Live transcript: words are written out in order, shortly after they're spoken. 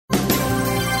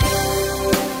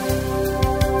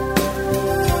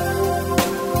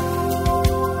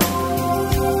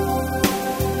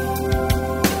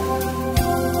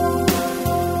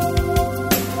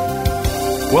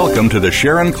Welcome to the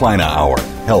Sharon Kleina Hour,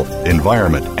 Health,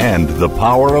 Environment, and the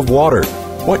Power of Water.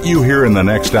 What you hear in the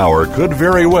next hour could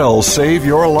very well save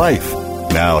your life.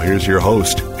 Now, here's your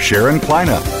host, Sharon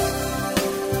Kleina.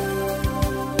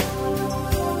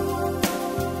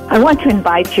 I want to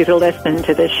invite you to listen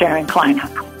to the Sharon Kleina,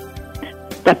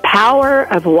 the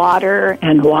power of water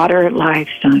and water life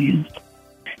science.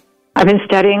 I've been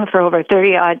studying for over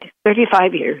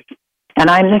 35 years,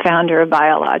 and I'm the founder of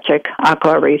Biologic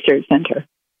Aqua Research Center.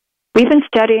 We've been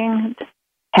studying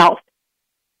health,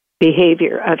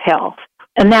 behavior of health,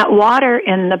 and that water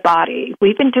in the body.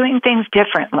 We've been doing things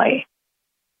differently.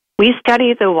 We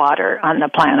study the water on the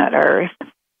planet Earth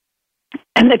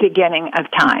in the beginning of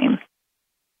time,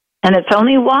 and it's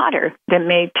only water that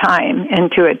made time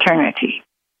into eternity.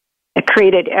 It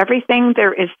created everything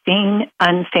there is seen,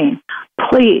 unseen.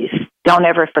 Please don't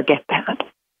ever forget that.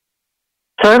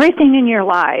 So everything in your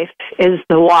life is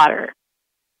the water.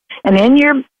 And in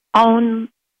your own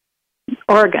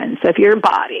organs of your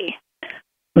body,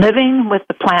 living with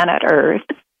the planet Earth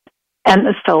and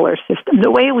the solar system,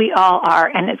 the way we all are,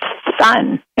 and it's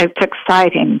fun, it's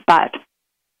exciting, but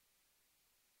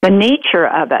the nature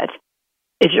of it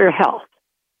is your health.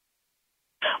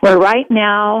 We're right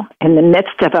now in the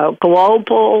midst of a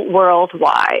global,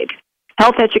 worldwide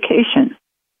health education.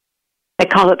 They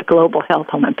call it the Global Health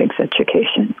Olympics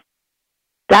education.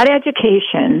 That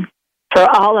education for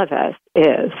all of us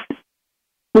is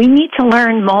we need to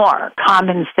learn more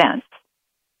common sense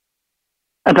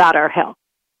about our health.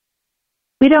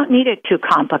 We don't need it too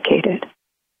complicated.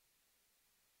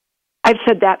 I've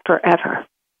said that forever.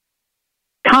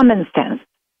 Common sense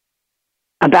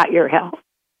about your health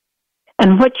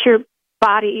and what your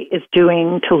body is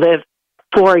doing to live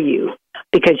for you.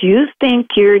 Because you think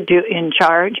you're in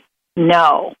charge.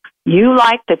 No. You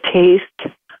like the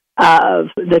taste of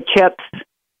the chips,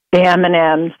 the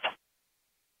M&Ms,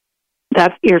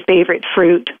 that's your favorite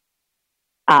fruit,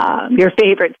 your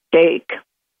favorite steak,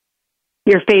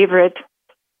 your favorite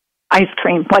ice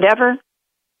cream, whatever.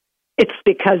 It's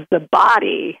because the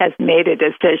body has made a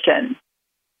decision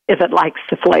if it likes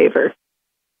the flavor.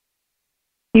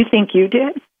 You think you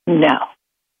did? No.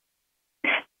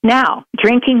 Now,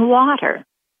 drinking water.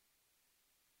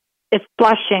 It's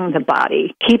flushing the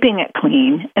body, keeping it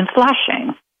clean, and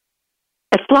flushing.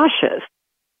 It flushes.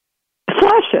 It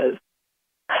flushes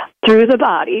through the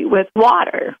body with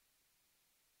water.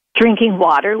 Drinking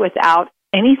water without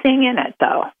anything in it,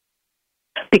 though,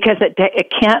 because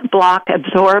it can't block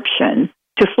absorption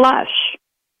to flush.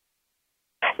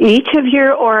 Each of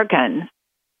your organs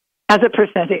has a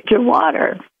percentage of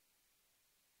water.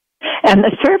 And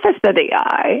the surface of the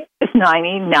eye is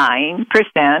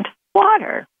 99%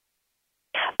 water.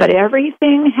 But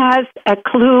everything has a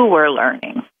clue we're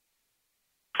learning.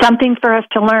 Something for us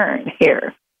to learn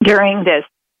here during this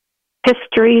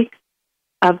history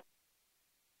of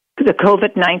the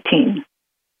COVID-19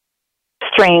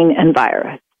 strain and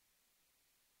virus.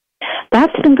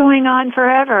 That's been going on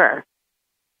forever.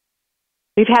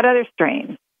 We've had other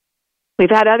strains. We've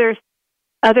had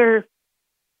other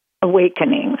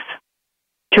awakenings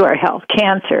to our health.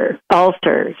 Cancer,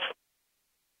 ulcers,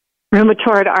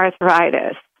 rheumatoid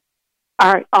arthritis,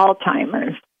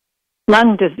 Alzheimer's,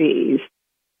 lung disease,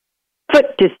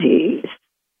 foot disease,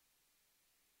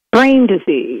 brain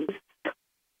disease,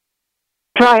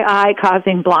 dry eye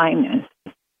causing blindness.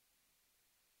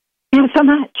 So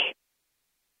much.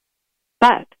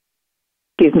 But,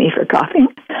 excuse me for coughing,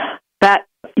 but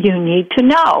you need to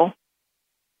know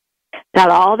that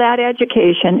all that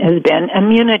education has been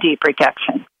immunity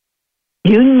protection.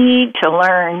 You need to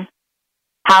learn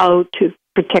how to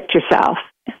protect yourself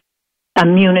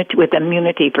with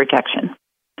immunity protection.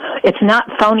 It's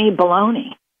not phony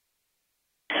baloney.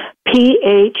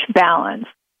 pH balance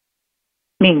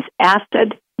means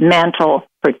acid mantle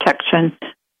protection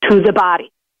to the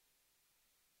body.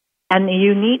 And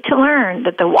you need to learn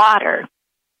that the water,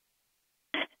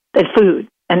 the food,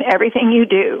 and everything you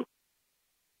do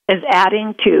is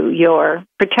adding to your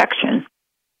protection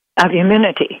of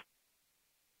immunity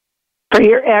for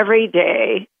your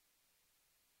everyday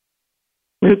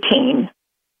routine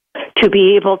to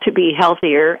be able to be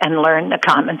healthier and learn the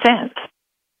common sense.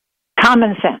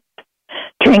 Common sense.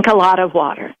 Drink a lot of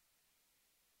water.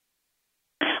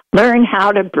 Learn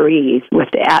how to breathe with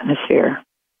the atmosphere.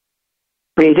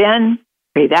 Breathe in,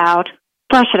 breathe out,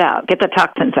 flush it out, get the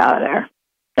toxins out of there.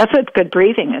 That's what good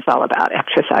breathing is all about,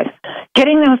 exercise.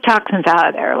 Getting those toxins out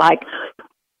of there, like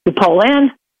you pull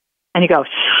in and you go,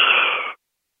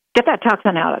 get that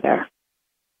toxin out of there.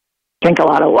 Drink a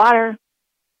lot of water,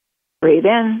 breathe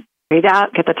in, breathe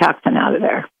out, get the toxin out of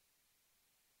there.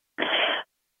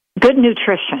 Good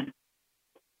nutrition.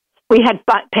 We had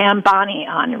Pam Bonney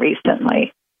on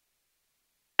recently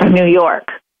from New York,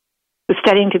 who's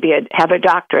studying to have a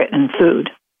doctorate in food,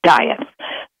 diet.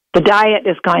 The diet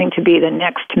is going to be the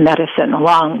next medicine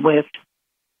along with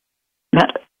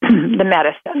the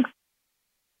medicine,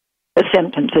 the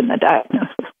symptoms and the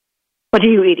diagnosis. What are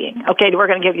you eating? Okay, we're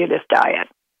going to give you this diet.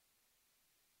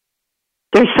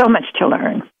 There's so much to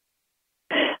learn.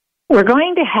 We're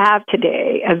going to have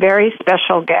today a very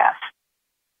special guest.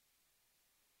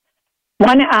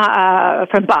 One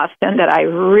from Boston that I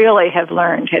really have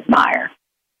learned to admire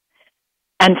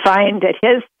and find that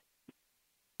his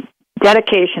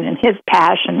dedication and his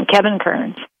passion, Kevin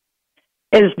Kearns,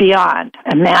 is beyond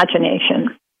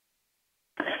imagination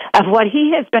of what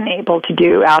he has been able to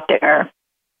do out there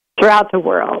throughout the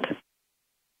world.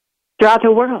 Throughout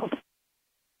the world.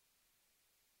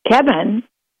 Kevin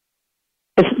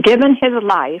has given his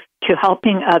life to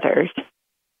helping others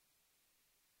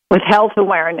with health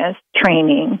awareness,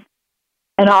 training,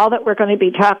 and all that we're going to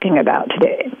be talking about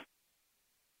today.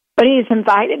 But he's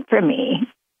invited for me.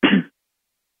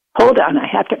 Hold on, I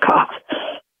have to cough.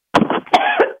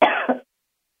 I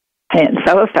am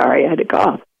so sorry I had to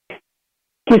cough.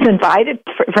 He's invited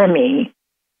for me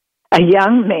a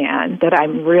young man that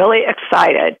I'm really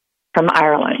excited from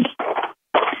Ireland,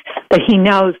 that he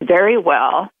knows very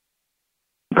well,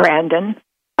 Brandon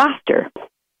Foster.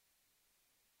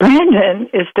 Brandon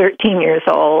is 13 years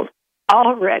old,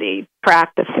 already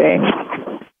practicing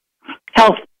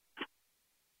health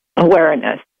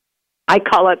awareness. I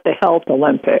call it the Health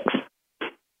Olympics.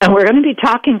 And we're going to be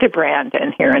talking to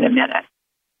Brandon here in a minute.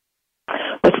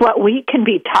 With what we can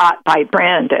be taught by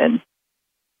Brandon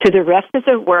to the rest of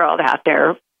the world out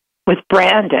there with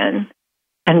Brandon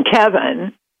and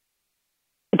Kevin,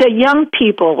 the young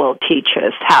people will teach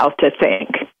us how to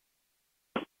think.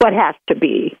 What has to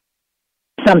be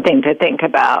something to think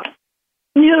about.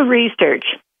 New research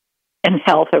in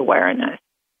health awareness.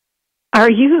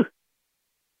 Our youth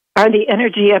are the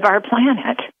energy of our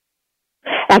planet.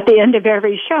 At the end of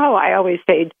every show, I always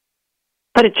say,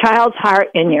 put a child's heart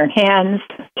in your hands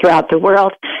throughout the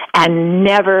world, and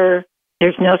there's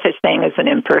no such thing as an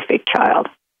imperfect child.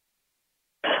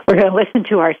 We're going to listen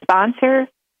to our sponsor.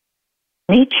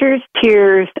 Nature's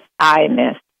Tears Eye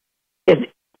Mist is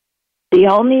the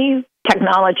only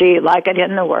technology like it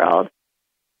in the world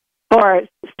for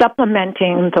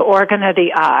supplementing the organ of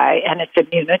the eye and its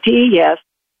immunity, yes,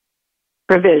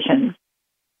 for vision.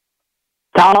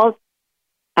 It's all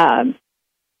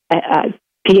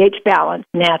pH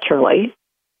balanced naturally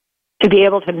to be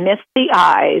able to mist the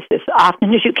eyes as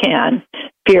often as you can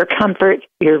for your comfort,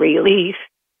 your relief,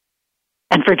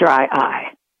 and for dry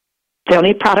eye. It's the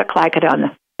only product like it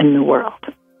in the world.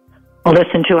 We'll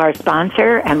listen to our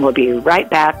sponsor, and we'll be right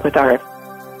back with our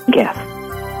guest.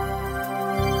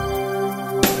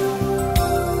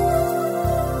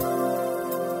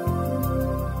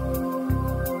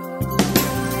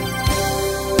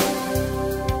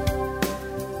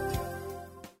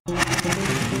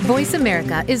 Voice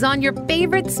America is on your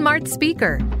favorite smart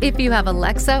speaker. If you have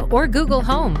Alexa or Google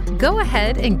Home, go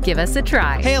ahead and give us a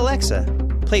try. Hey Alexa,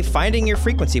 play Finding Your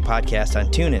Frequency podcast on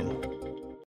TuneIn.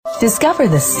 Discover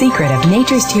the secret of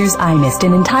Nature's Tears Eye Mist,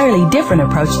 an entirely different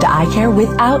approach to eye care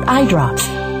without eye drops.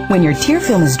 When your tear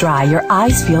film is dry, your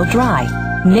eyes feel dry.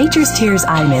 Nature's Tears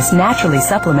Eye Mist naturally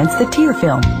supplements the tear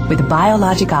film with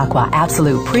Biologic Aqua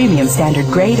Absolute Premium Standard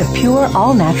Grade of pure,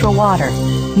 all-natural water.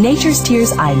 Nature's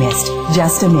Tears Eye Mist,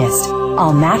 just a mist.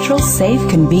 All natural, safe,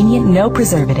 convenient, no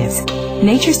preservatives.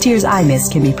 Nature's Tears Eye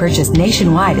Mist can be purchased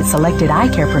nationwide at selected eye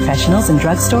care professionals and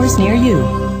drugstores near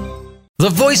you. The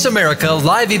Voice America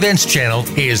Live Events channel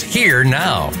is here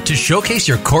now to showcase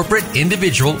your corporate,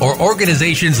 individual, or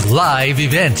organization's live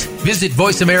event. Visit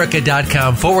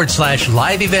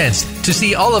voiceamerica.com/live events to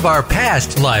see all of our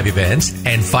past live events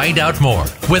and find out more.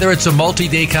 Whether it's a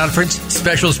multi-day conference,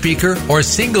 special speaker, or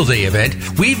single-day event,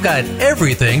 we've got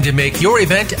everything to make your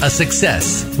event a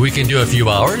success. We can do a few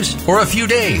hours or a few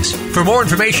days. For more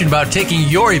information about taking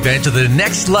your event to the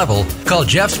next level, call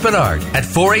Jeff Spinard at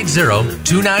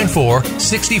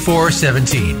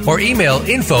 480-294-6417 or email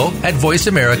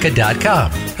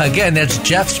info@voiceamerica.com. Again, that's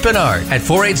Jeff Spinard at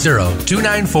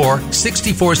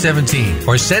 480-294-6417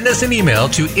 or send us an email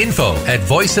to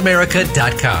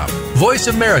info@voiceamerica.com. Voice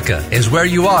America is where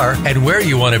you are and where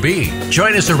you want to be.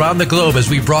 Join us around the globe as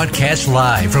we broadcast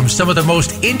live from some of the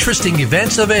most interesting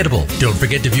events available. Don't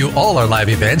forget to view all our live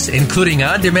events, including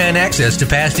on-demand access to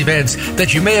past events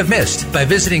that you may have missed by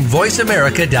visiting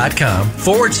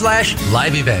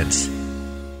voiceamerica.com/live events.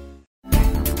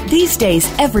 These days,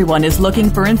 everyone is looking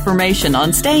for information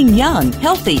on staying young,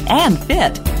 healthy, and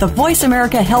fit. The Voice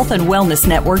America Health and Wellness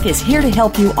Network is here to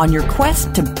help you on your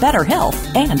quest to better health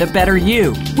and a better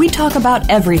you. We talk about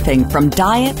everything from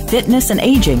diet, fitness, and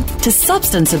aging to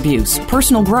substance abuse,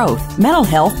 personal growth, mental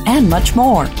health, and much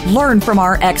more. Learn from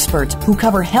our experts who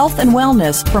cover health and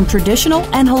wellness from traditional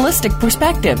and holistic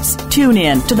perspectives. Tune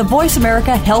in to the Voice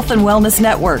America Health and Wellness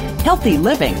Network. Healthy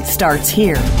living starts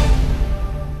here.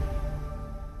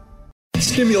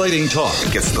 Stimulating talk.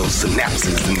 It gets those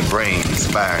synapses in the brain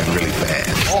firing really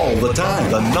fast. All the time.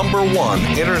 The number one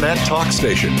internet talk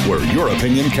station where your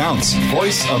opinion counts.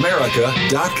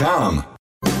 VoiceAmerica.com.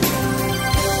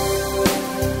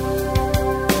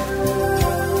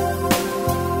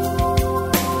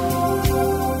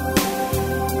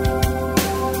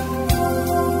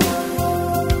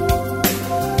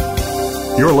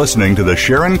 You're listening to the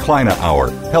Sharon Kleina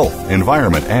Hour, Health,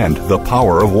 Environment, and the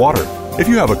Power of Water. If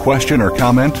you have a question or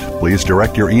comment, please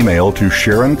direct your email to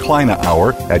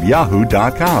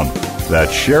SharonKleinaHour@yahoo.com.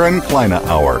 That's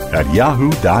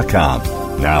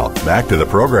SharonKleinaHour@yahoo.com. Now, back to the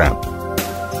program.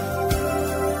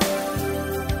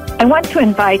 I want to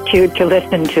invite you to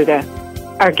listen to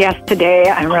our guest today.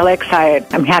 I'm really excited.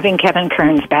 I'm having Kevin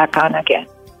Kearns back on again.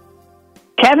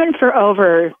 Kevin, for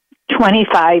over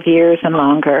 25 years and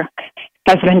longer,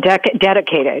 has been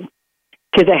dedicated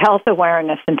to the health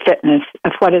awareness and fitness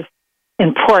of what is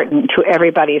important to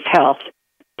everybody's health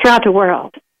throughout the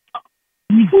world.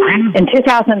 In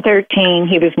 2013,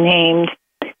 he was named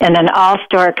in an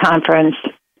all-star conference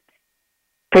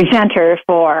presenter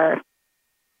for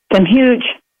some huge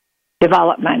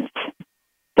developments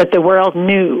that the world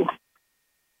knew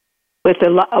with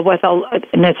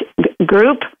this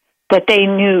group that they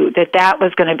knew that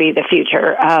was going to be the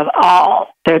future of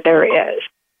all that there is.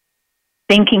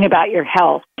 Thinking about your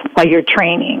health while you're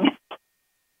training,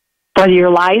 for your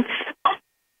life,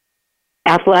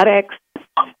 athletics,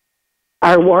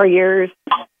 our warriors,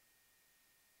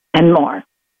 and more.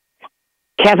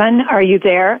 Kevin, are you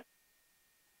there?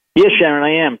 Yes, Sharon,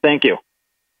 I am. Thank you.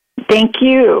 Thank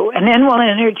you. And then we'll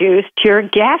introduce your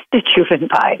guest that you've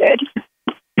invited.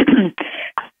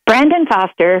 Brandon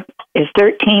Foster is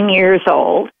 13 years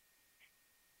old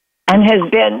and has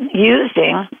been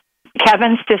using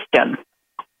Kevin's system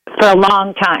for a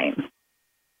long time.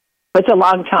 What's a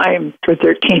long time for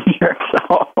 13 years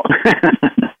old?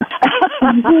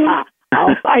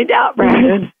 I'll find out,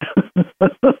 Brandon.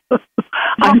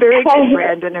 I'm very good,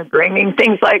 Brandon, at bringing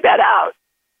things like that out.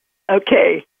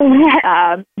 Okay.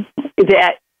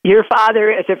 That your father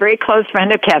is a very close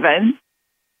friend of Kevin.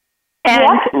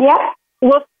 And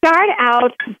we'll start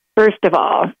out, first of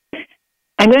all,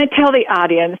 I'm going to tell the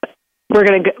audience, we're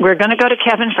going to go to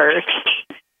Kevin first.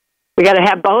 We got to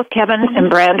have both Kevin and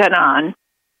Brandon on.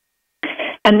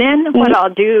 And then what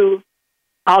I'll do,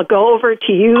 I'll go over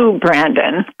to you,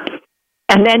 Brandon,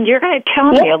 and then you're going to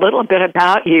tell me a little bit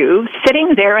about you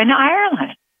sitting there in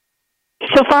Ireland.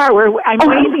 So far, I'm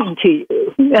waving to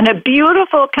you in a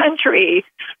beautiful country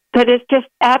that is just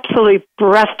absolutely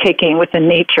breathtaking with the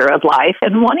nature of life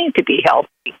and wanting to be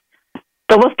healthy.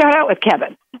 So we'll start out with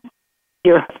Kevin,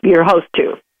 your host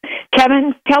too.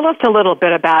 Kevin, tell us a little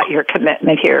bit about your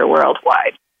commitment here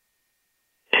worldwide.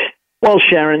 Well,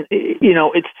 Sharon,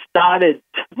 it started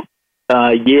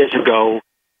years ago,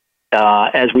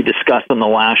 as we discussed on the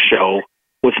last show,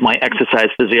 with my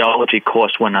exercise physiology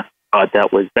course when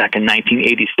that was back in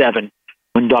 1987,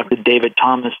 when Dr. David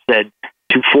Thomas said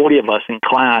to 40 of us in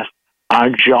class,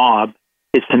 our job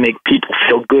is to make people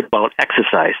feel good about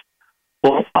exercise.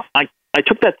 Well, I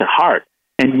took that to heart.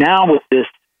 And now with this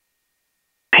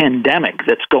pandemic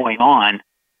that's going on,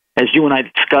 as you and I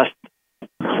discussed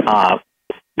a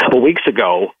couple weeks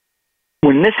ago,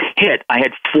 when this hit, I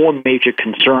had four major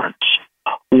concerns.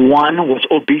 One was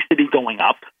obesity going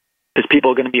up, because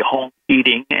people are going to be home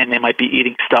eating, and they might be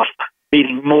eating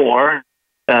more,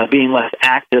 being less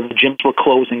active. Gyms were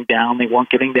closing down. They weren't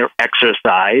getting their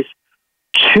exercise.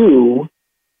 Two,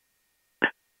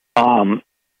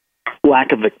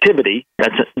 lack of activity.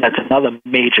 That's another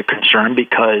major concern,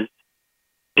 because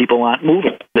people aren't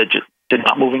moving. They're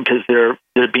not moving because they're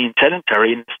being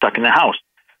sedentary and stuck in the house.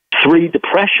 Three,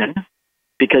 depression,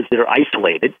 because they're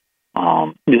isolated.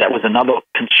 That was another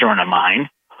concern of mine.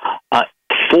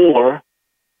 Four,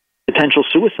 potential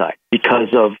suicide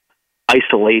because of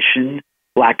isolation,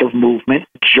 lack of movement,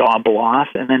 job loss.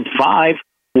 And then five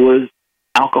was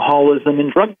alcoholism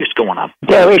and drug use going up.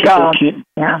 There we go.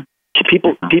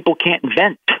 People can't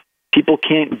vent. People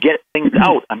can't get things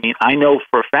out. I mean, I know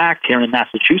for a fact here in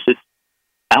Massachusetts,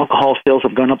 alcohol sales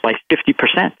have gone up by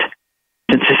 50%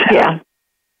 since this happened.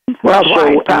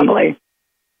 Worldwide, probably.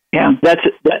 Yeah.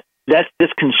 That's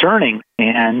disconcerting.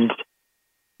 And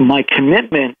my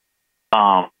commitment,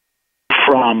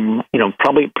 from,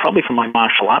 probably from my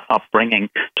martial art upbringing,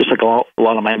 just like a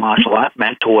lot of my martial art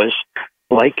mentors,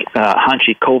 like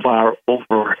Hanshi Kovar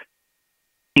over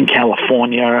in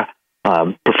California,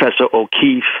 Professor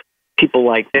O'Keefe, people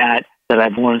like that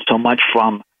I've learned so much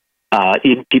from,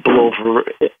 even people over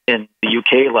in the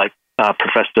UK, like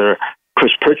Professor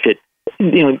Chris Pritchett.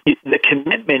 The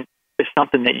commitment is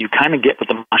something that you kind of get with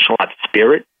the martial arts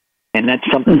spirit, and that's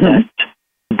something that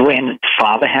Brandon's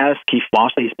father has, Keith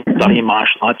Foster. He's been studying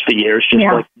martial arts for years, just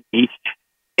like me.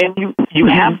 And you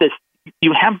have this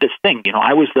thing.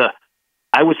 I was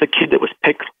the kid that was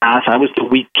picked last. I was the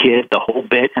weak kid, the whole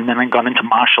bit, and then I got into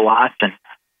martial arts and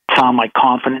found my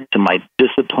confidence and my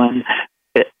discipline,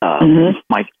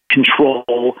 my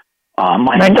control,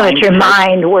 let your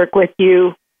mind work with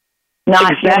you,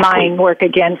 not your mind work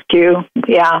against you.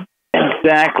 Yeah,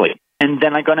 exactly. And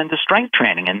then I got into strength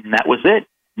training, and that was it.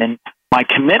 And my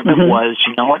commitment was,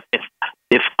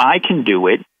 if I can do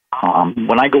it,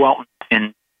 when I go out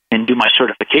and do my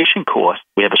certification course,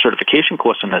 we have a certification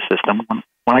course in the system.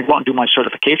 When I go out and do my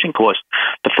certification course,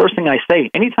 the first thing I say,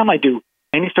 anytime I do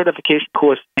any certification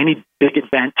course, any big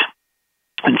event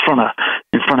in front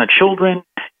of children,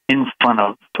 in front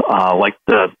of like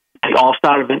the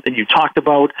All-Star event that you talked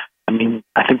about, I mean,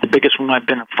 I think the biggest one I've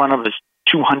been in front of is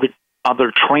 200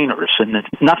 other trainers, and it's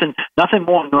nothing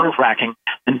more nerve-wracking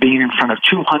than being in front of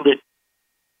 200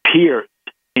 peers,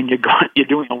 and you're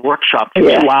doing a workshop for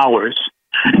 2 hours,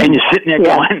 and you're sitting there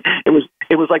going, it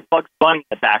was like Bugs Bunny in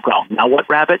the background. Now what,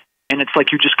 Rabbit? And it's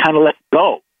like you just kind of let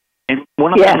go. And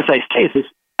one of the things I say is,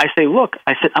 look,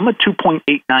 I'm a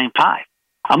 2.895.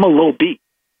 I'm a low B.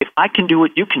 If I can do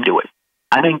it, you can do it.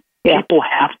 I think people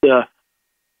have to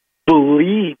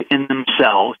believe in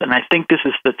themselves, and I think this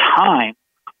is the time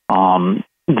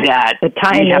that the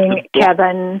timing,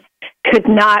 Kevin, could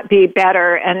not be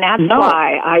better, and that's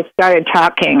why I started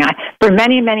talking. For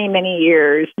many, many, many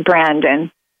years,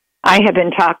 Brandon, I have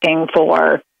been talking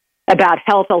about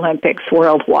Health Olympics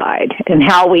worldwide and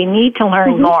how we need to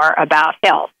learn more about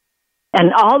health,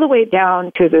 and all the way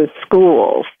down to the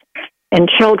schools and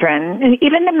children, and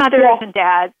even the mothers and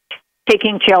dads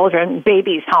taking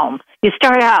babies home. You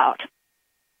start out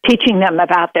teaching them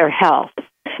about their health,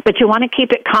 but you want to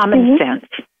keep it common sense.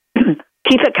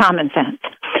 Keep it common sense.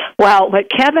 Well, what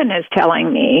Kevin is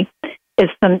telling me is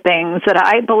some things that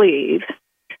I believe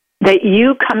that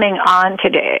you coming on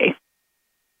today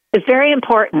is very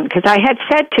important, because I had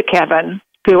said to Kevin,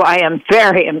 who I am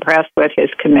very impressed with his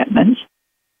commitments,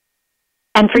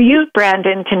 and for you,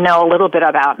 Brandon, to know a little bit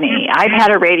about me. I've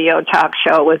had a radio talk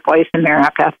show with Voice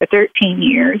America for 13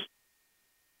 years.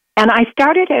 And I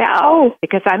started it out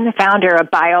because I'm the founder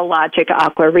of Biologic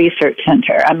Aqua Research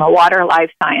Center. I'm a water life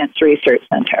science research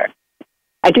center.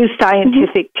 I do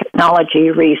scientific technology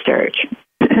research.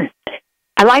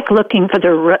 I like looking for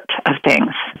the root of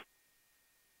things.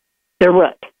 The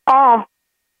root. How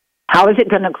is it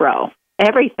going to grow?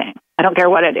 Everything. I don't care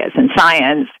what it is. In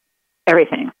science,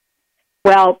 everything.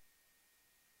 Well,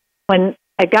 when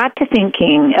I got to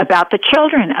thinking about the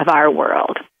children of our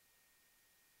world,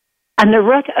 and the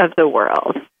root of the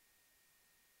world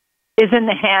is in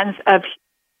the hands of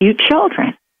you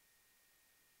children.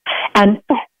 And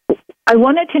I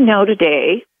wanted to know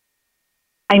today,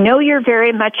 I know you're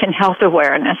very much in health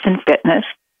awareness and fitness,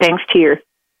 thanks to your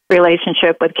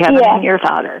relationship with Kevin and your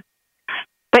father.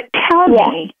 But tell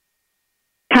me,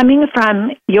 coming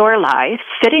from your life,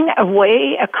 sitting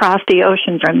away across the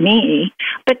ocean from me,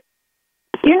 but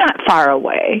you're not far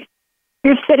away.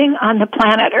 You're sitting on the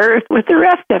planet Earth with the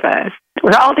rest of us.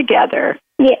 We're all together.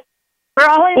 Yeah. We're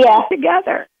all in this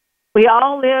together. We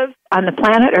all live on the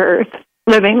planet Earth,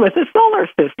 living with the solar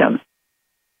system.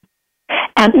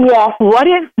 And what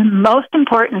is the most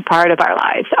important part of our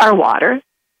lives? Our water,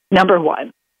 number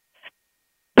one.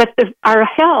 But our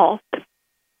health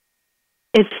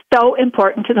is so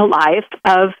important to the life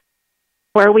of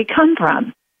where we come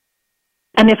from.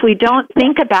 And if we don't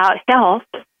think about health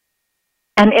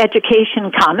and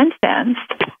education, common sense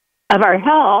of our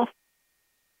health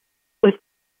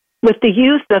with the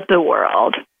youth of the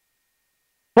world,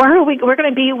 we're going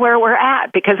to be where we're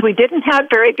at, because we didn't have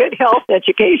very good health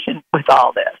education with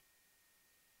all this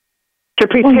to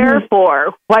prepare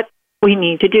for what we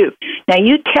need to do. Now,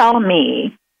 you tell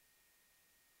me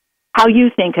how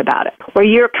you think about it, where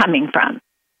you're coming from.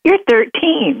 You're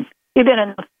 13. You've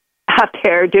been out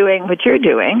there doing what you're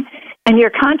doing, and you're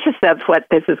conscious of what's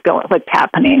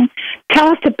happening. Tell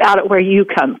us about it, where you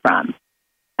come from,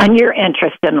 and your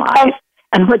interest in life,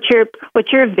 and what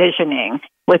you're visioning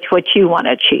with what you want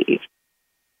to achieve.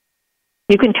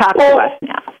 You can talk to us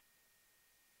now.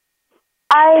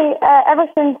 Ever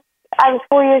since I was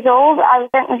 4 years old, I was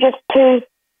introduced to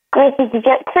Gracie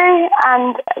Jiu-Jitsu,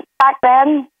 and back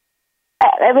then,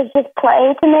 it was just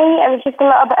play to me. It was just a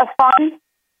little bit of fun.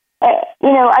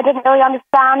 I didn't really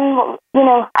understand what,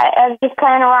 I was just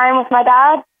playing around with my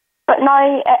dad, but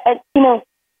now it's,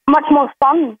 much more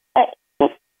fun.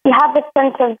 You have this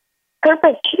sense of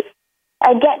purpose,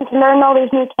 getting to learn all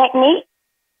these new techniques,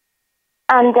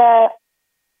 and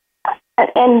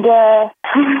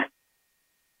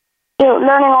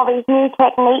learning all these new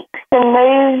techniques and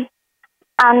moves,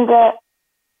 and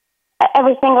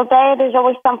every single day there's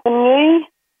always something new,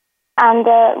 and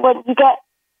what you get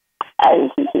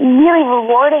is really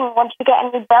rewarding once you get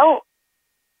a new belt,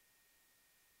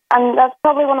 and that's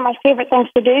probably one of my favorite things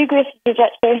to do, Gracie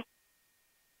Jiu-Jitsu.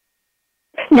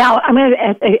 Now, I'm going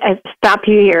to stop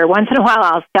you here. Once in a while,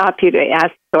 I'll stop you to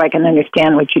ask so I can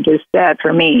understand what you just said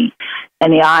for me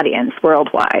and the audience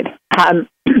worldwide.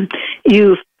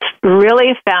 You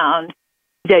really found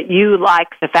that you like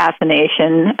the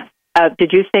fascination of,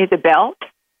 did you say the belt?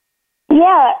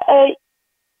 Yeah.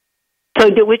 So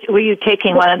were you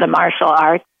taking one of the martial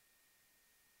arts?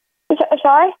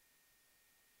 Sorry?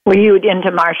 Were you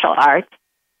into martial arts?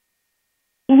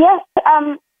 Yes.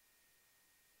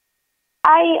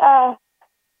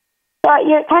 Sorry,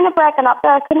 you're kind of breaking up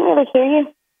there. I couldn't really hear you.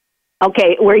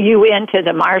 Okay, were you into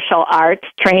the martial arts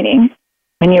training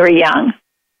when you were young?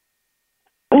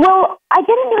 Well, I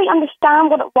didn't really understand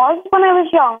what it was when I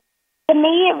was young. To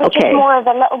me, it was just more of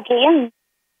a little game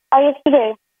I used to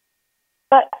do.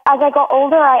 But as I got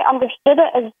older, I understood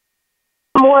it as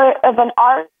more of an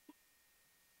art,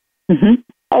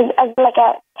 as like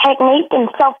a technique and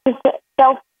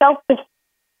self-defense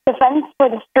for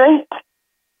the street.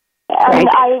 And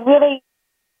I really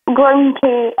grown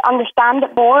to understand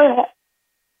it more.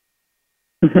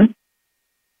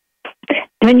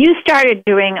 When you started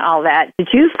doing all that,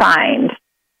 did you find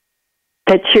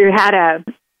that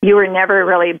you were never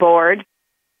really bored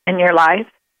in your life?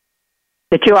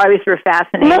 That you always were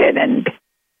fascinated and,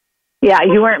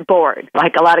 you weren't bored.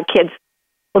 Like a lot of kids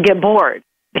will get bored.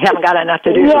 They haven't got enough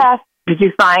to do. Yeah. Did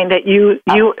you find that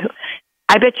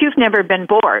I bet you've never been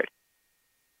bored.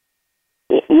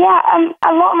 Yeah,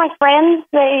 a lot of my friends,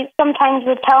 they sometimes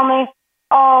would tell me,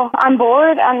 "Oh, I'm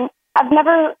bored," and I've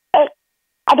never.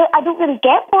 I don't really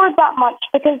get bored that much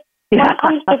because when it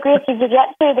comes to Gracie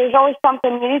Jiu-Jitsu, there's always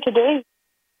something new to do.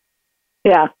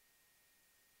 Yeah.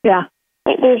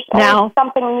 There's always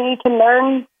something new to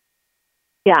learn.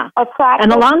 Yeah. Or practice.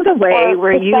 And along the way,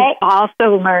 were you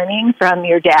also learning from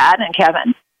your dad and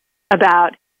Kevin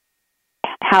about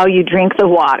how you drink the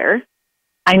water?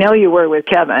 I know you were with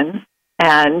Kevin.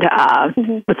 And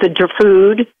with the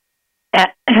food,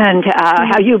 and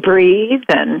how you breathe,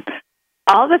 and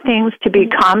all the things to be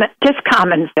just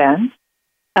common sense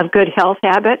of good health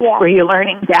habits. Were you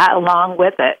learning that along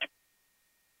with it?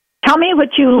 Tell me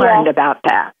what you learned about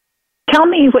that. Tell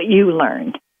me what you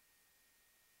learned.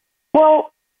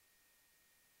 Well,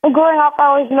 growing up, I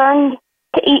always learned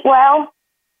to eat well,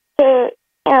 to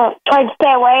try to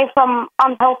stay away from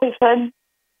unhealthy food.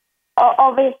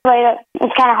 Obviously,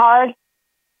 it's kind of hard.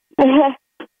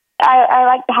 I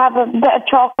like to have a bit of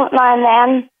chocolate now and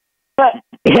then, but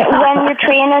when you're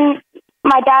training,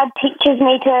 my dad teaches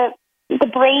me to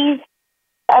breathe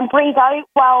out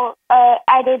while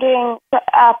either doing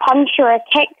a punch or a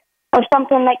kick or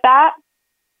something like that.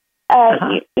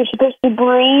 You're supposed to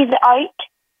breathe out,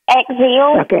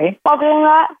 exhale while doing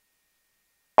that.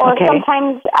 Or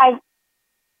sometimes I've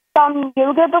done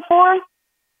yoga before,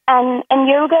 and in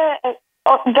yoga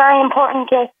it's very important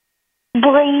to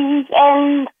breathe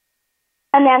in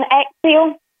and then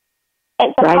exhale.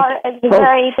 It's a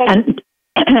very big.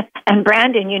 And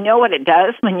Brandon, you know what it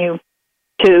does when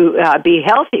to be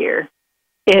healthier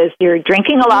is you're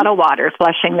drinking a lot of water,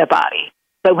 flushing the body.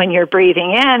 But when you're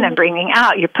breathing in and bringing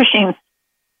out, you're pushing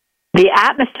the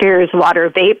atmosphere's water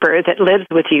vapor that lives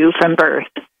with you from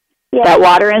birth. That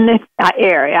water in the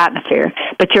atmosphere.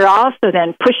 But you're also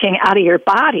then pushing out of your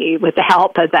body with the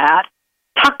help of that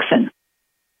toxin.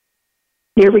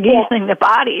 You're releasing the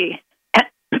body.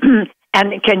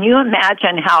 And can you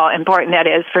imagine how important that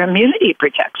is for immunity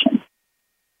protection?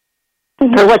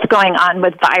 For what's going on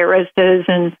with viruses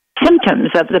and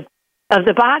symptoms of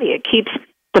the body. It keeps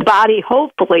the body,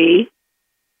 hopefully,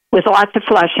 with lots of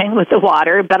flushing with the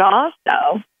water, but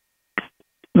also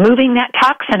moving that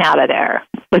toxin out of there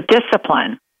with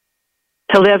discipline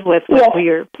to live with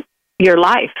your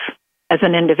life as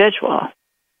an individual.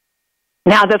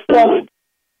 Now, the food.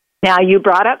 Now, you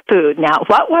brought up food. Now,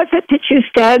 what was it that you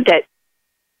said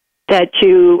that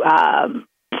you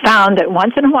found that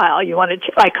once in a while you want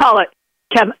to, I call it,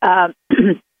 Kevin,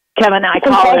 I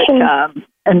call it,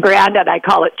 and Brandon, I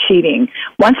call it cheating.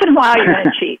 Once in a while you're going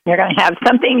to cheat. You're going to have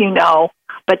something you know,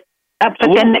 but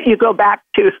then you go back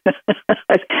to,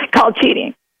 called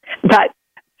cheating. But,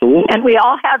 and we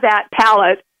all have that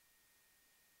palate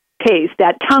taste.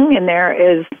 That tongue in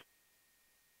there is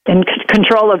in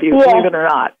control of you, believe it or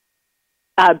not.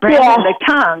 Brandon, the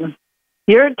tongue,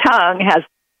 your tongue has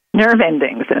nerve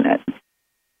endings in it.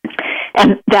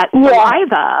 And that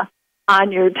saliva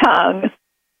on your tongue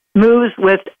moves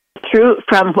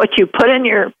from what you put in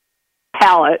your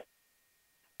palate,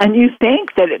 and you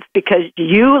think that it's because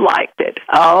you liked it.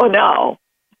 Oh, no.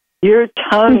 Your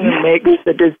tongue makes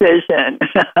the decision.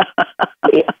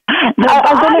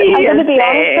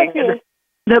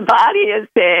 The body is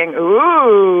saying,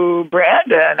 ooh,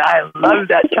 Brandon, I love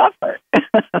that chocolate.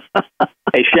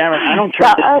 Hey, Sharon, I don't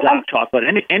turn down dark chocolate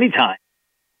anytime.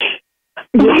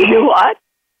 You what?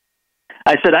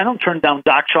 I said I don't turn down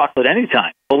dark chocolate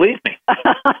anytime. Believe me.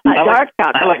 Dark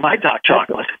chocolate. I like my dark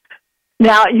chocolate.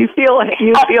 Now you feel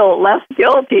less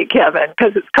guilty, Kevin,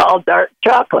 because it's called dark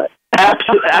chocolate.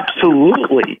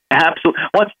 Absolutely.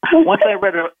 Once I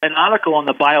read an article on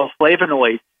the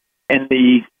bioflavonoids and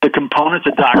the components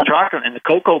of dark chocolate and the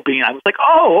cocoa bean, I was like,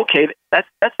 oh, okay, that's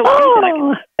the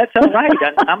way. That's all right.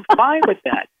 I'm fine with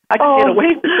that. I can get away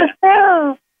with that.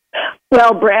 Yeah.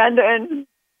 Well, Brandon,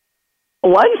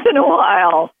 once in a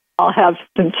while, I'll have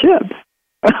some chips.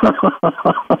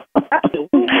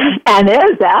 And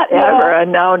is that ever a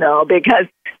no-no? Because,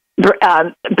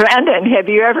 Brandon, have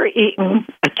you ever eaten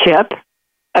a chip,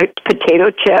 a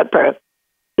potato chip, or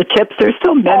the chips? There's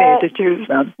so many to choose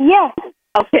from. Yes.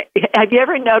 Okay. Have you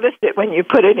ever noticed it when you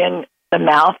put it in the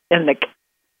mouth, in the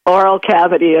oral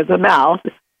cavity of the mouth,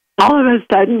 all of a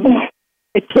sudden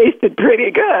it tasted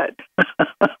pretty good.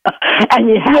 And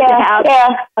you have to have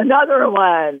another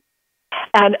one.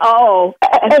 And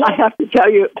I have to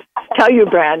tell you,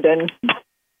 Brandon,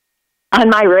 on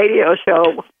my radio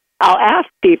show, I'll ask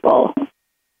people,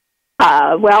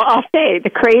 I'll say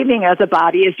the craving of the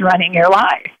body is running your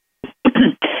life.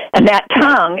 And that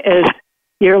tongue is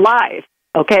your life,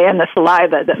 okay, and the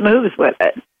saliva that moves with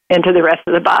it into the rest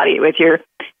of the body with your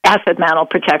acid mantle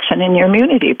protection and your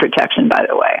immunity protection, by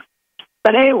the way.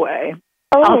 But anyway,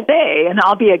 I'll say, and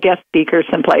I'll be a guest speaker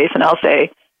someplace, and I'll say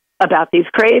about these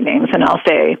cravings, and I'll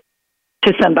say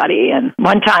to somebody, and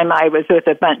one time I was with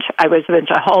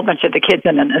a whole bunch of the kids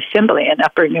in an assembly in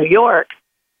Upper New York,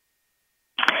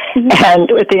 and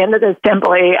at the end of the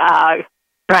assembly,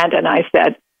 Brandon, I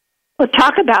said, well,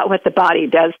 talk about what the body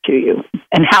does to you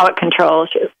and how it controls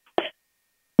you.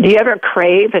 Do you ever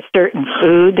crave a certain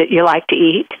food that you like to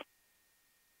eat?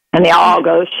 And they all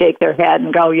go shake their head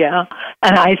and go, yeah.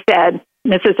 And I said,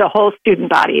 this is a whole student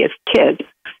body of kids.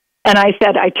 And I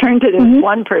said, I turned to this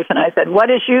one person. I said, what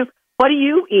do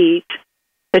you eat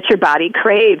that your body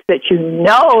craves that you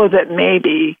know that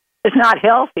maybe is not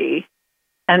healthy?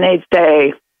 And they'd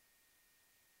say,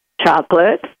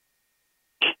 chocolate.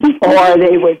 Or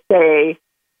they would say,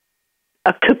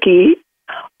 a cookie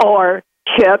or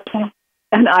chips.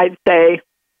 And I'd say,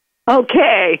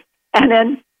 okay. And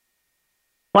then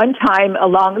one time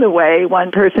along the way,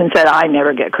 one person said, I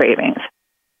never get cravings.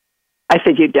 I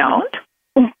said, you don't?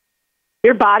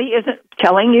 Your body isn't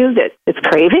telling you that it's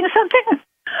craving something?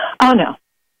 Oh, no,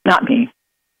 not me.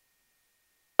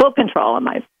 Full control of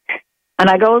my... And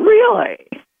I go, really?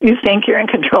 You think you're in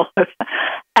control of...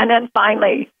 And then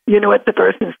finally, you know what the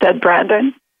person said,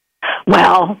 Brandon?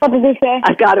 Well, what did they say?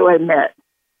 I've got to admit,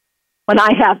 when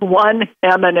I have one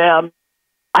M&M,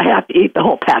 I have to eat the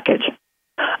whole package.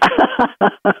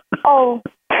 Oh.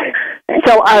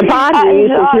 So our bodies,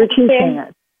 as you're teaching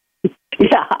us,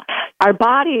 our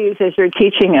bodies, as you're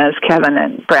teaching us, Kevin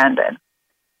and Brandon,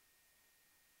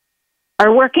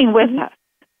 are working with us.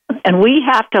 And we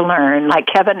have to learn, like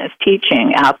Kevin is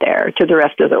teaching out there to the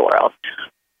rest of the world,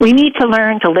 we need to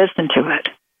learn to listen to it.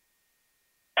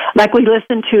 Like we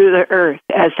listen to the earth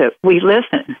as we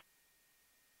listen.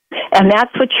 And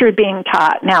that's what you're being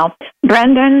taught. Now,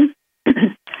 Brendan,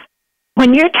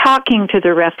 when you're talking to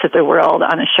the rest of the world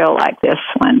on a show like this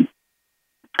one,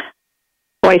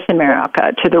 Voice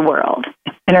America to the World,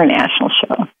 international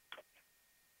show,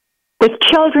 with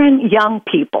children, young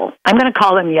people, I'm going to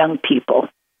call them young people,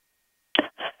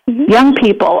 young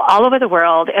people all over the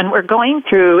world, and we're going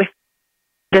through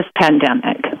this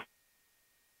pandemic,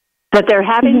 that they're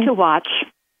having to watch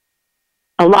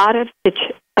a lot of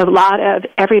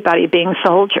everybody being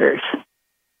soldiers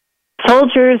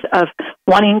of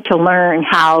wanting to learn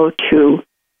how to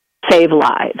save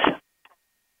lives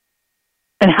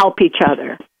and help each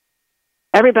other.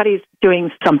 Everybody's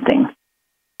doing something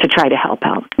to try to help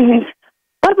out. Mm-hmm.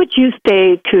 What would you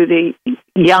say to the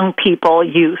young people,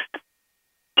 youth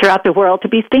throughout the world to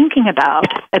be thinking about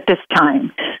at this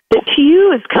time that to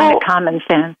you is kind of common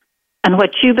sense and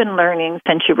what you've been learning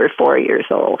since you were 4 years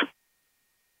old?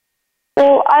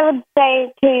 Well, I would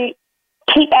say to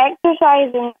keep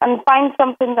exercising and find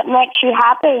something that makes you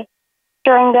happy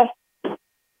during this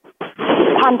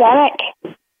pandemic.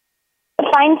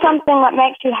 Find something that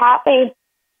makes you happy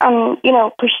and,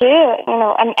 pursue it,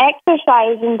 and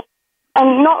exercise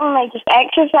and not only just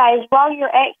exercise, while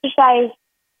you're exercising,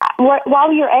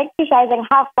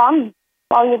 have fun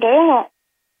while you're doing it.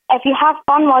 If you have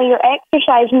fun while you're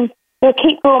exercising, you'll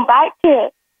keep going back to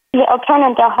it. It'll turn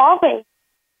into a hobby.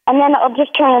 And then it'll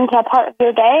just turn into a part of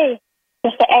your day,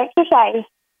 just to exercise.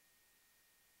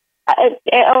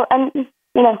 It'll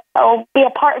be a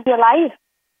part of your life,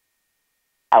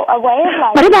 a way of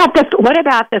life. What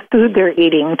about the food they're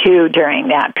eating too during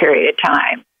that period of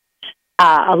time,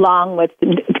 along with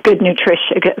good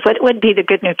nutrition? What would be the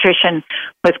good nutrition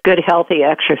with good healthy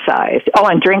exercise? Oh,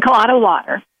 and drink a lot of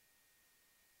water.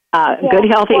 Good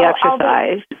healthy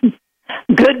exercise.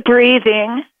 Good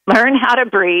breathing. Learn how to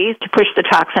breathe to push the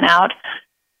toxin out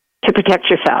to protect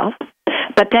yourself.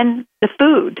 But then the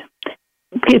food.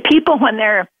 People, when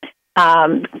they're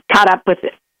caught up with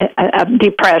a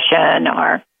depression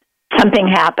or something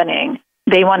happening,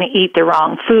 they want to eat the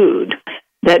wrong food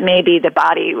that maybe the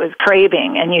body was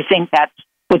craving, and you think that's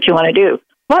what you want to do.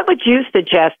 What would you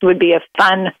suggest would be a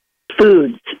fun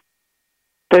foods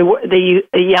for the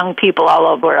young people all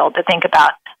over the world to think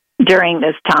about during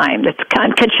this time that's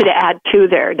kind of should add to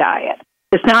their diet?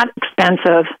 It's not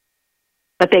expensive,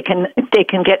 but they can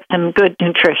get some good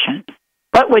nutrition.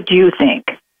 What would you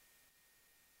think?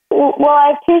 Well, I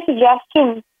have two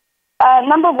suggestions.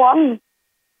 Number one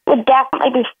would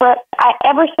definitely be fruit.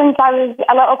 Ever since I was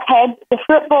a little kid, the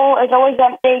fruit bowl is always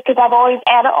empty because I've always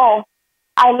ate it all.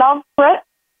 I love fruit.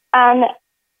 And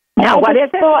now, what is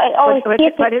it?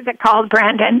 What is it called,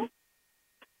 Brandon?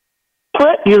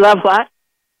 Fruit. You love what?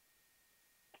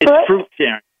 It's fruit,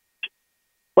 Sharon.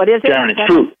 What is it? Sharon, it's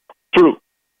fruit. Fruit.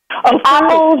 Oh,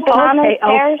 apples, bananas,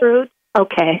 pears. Fruit.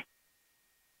 Okay.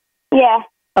 Yeah.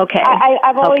 Okay.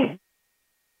 I've always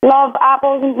loved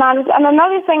apples and bananas. And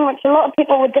another thing which a lot of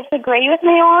people would disagree with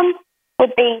me on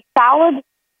would be salad.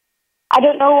 I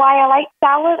don't know why I like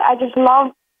salad. I just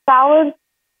love salad.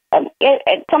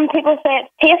 Some people say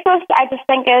it's tasteless. I just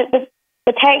think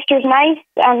the texture's nice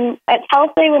and it's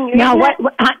healthy when you're eating it.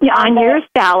 On your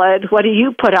salad, what do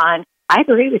you put on? I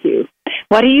agree with you.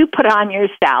 What do you put on your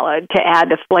salad to add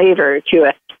the flavor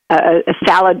to a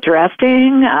salad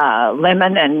dressing,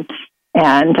 lemon and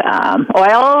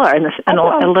oil, or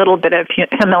a little bit of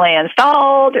Himalayan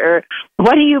salt, or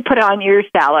what do you put on your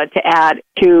salad to add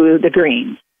to the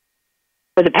greens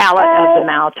for the palate of the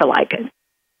mouth to like it?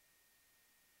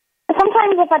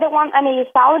 Sometimes if I don't want any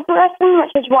salad dressing,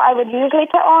 which is what I would usually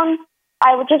put on,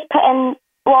 I would just put in,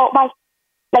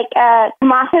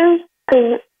 tomatoes,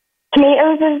 because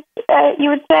tomatoes is, you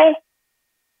would say.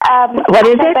 What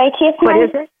is it? What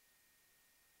is it?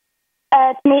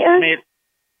 Tomatoes.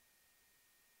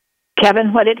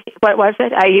 Kevin, what was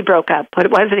it? He broke up.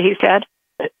 What was it he said?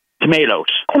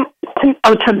 Tomatoes.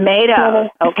 Tomato.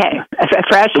 Okay. A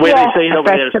fresh, the way they say it over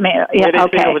fresh there. tomato. The way they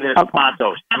okay. say it over there is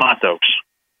tomatoes.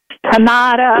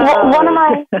 Tomato. One of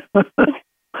my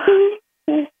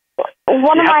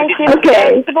favorite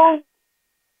vegetables.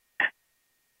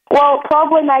 Well,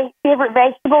 probably my favorite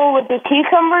vegetable would be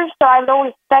cucumbers. So I would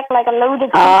always stick like a load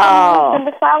of cucumbers in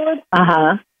the salad.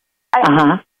 I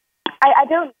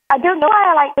don't know why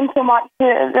I like them so much.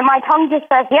 My tongue just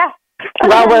says yes.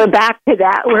 Well, we're back to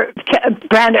that.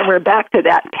 Brandon, we're back to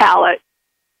that palate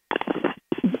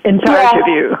in charge of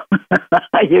you.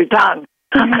 Your tongue.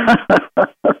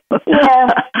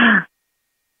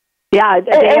 Yeah,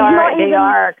 they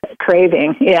are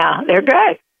craving. Yeah, they're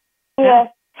good. Yeah.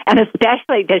 And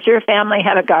especially, does your family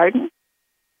have a garden?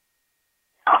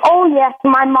 Oh, yes.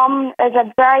 My mom is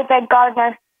a very big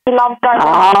gardener. She loves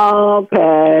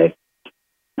gardening.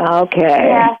 Okay.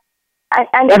 Yeah.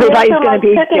 And everybody's going to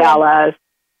be jealous.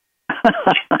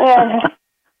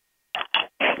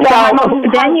 So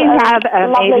then you have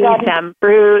maybe some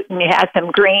fruit and you have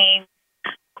some greens.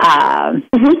 And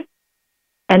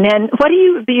then what do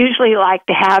you usually like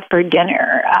to have for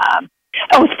dinner?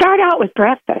 Start out with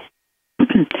breakfast.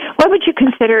 What would you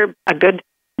consider a good,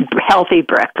 healthy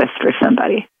breakfast for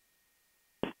somebody?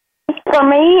 For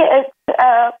me, it's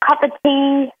a cup of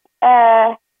tea,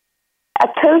 a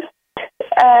toast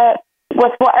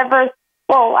with whatever,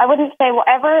 well, I wouldn't say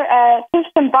whatever,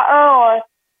 toast and butter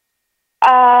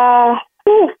or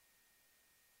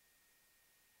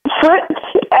fruit,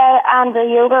 and a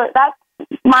yogurt. That's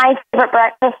my favorite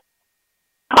breakfast.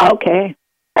 Okay.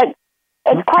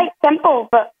 It's quite simple,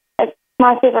 but it's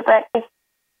my favorite breakfast.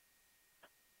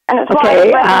 And it's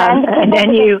okay. And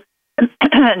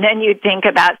then you think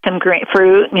about some green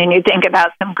fruit, and you think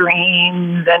about some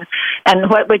greens, and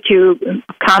what would you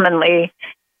commonly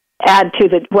add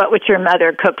to what would your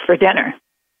mother cook for dinner?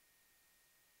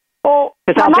 Well,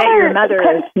 because I'll bet your mother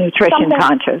is nutrition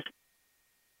conscious.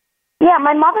 Yeah,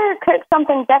 my mother cooks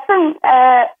something different.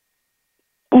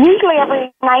 Usually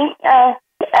every night,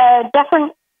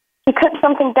 different. She cooks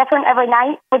something different every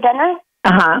night for dinner.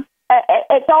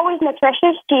 It's always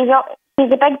nutritious. She's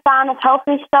a big fan of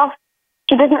healthy stuff.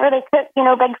 She doesn't really cook,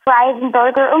 big fries and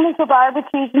burger, only for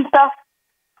barbecues and stuff.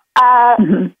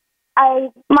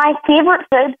 My favorite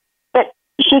food that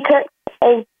she cooks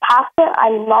is pasta. I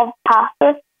love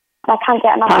pasta. I can't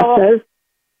get enough of it.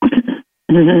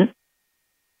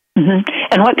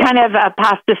 And what kind of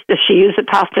pasta does she use? A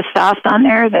pasta sauce on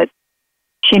there that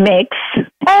she makes?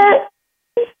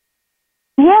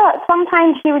 Yeah,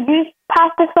 sometimes she would use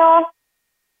pasta sauce.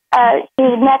 She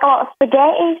would make a lot of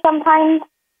spaghetti sometimes.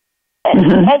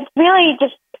 It's really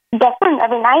just different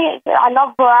every night. I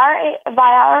love variety,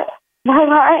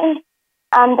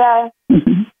 and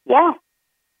yeah.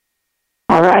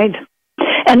 All right.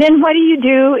 And then what do you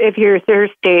do if you're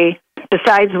thirsty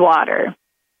besides water?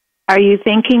 Are you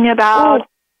thinking about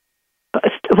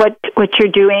what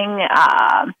you're doing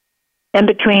in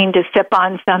between to sip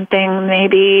on something?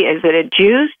 Maybe is it a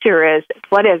juice or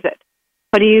what is it?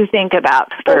 What do you think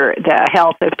about for the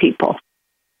health of people?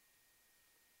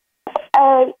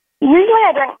 Usually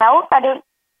I drink milk. I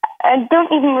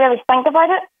don't even really think about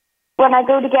it. When I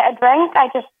go to get a drink,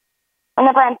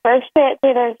 whenever I'm thirsty, it's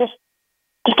either just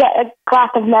to get a glass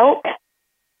of milk.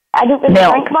 I don't really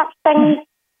drink much things.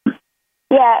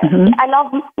 Yeah, I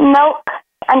love milk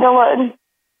and dilute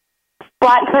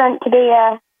blackcurrant to be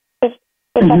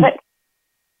specific.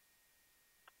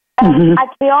 To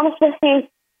be honest with you,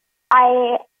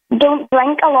 I don't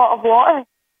drink a lot of water.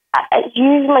 It's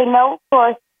usually milk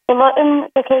or diluting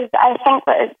because I think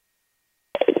that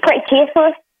it's pretty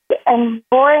tasteless and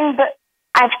boring, but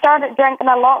I've started drinking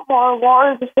a lot more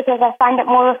water just because I find it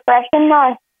more refreshing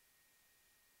now.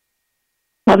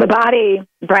 Well, the body,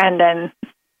 Brandon,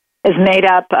 is made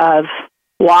up of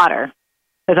water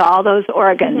with all those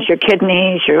organs, your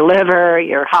kidneys, your liver,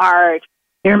 your heart,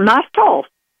 your muscles,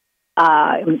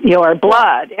 your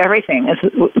blood, everything is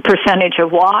a percentage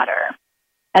of water.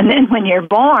 And then when you're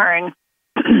born,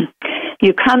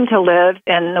 you come to live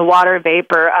in the water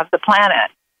vapor of the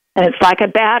planet. And it's like a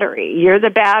battery. You're the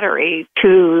battery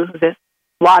to this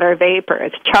water vapor.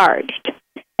 It's charged.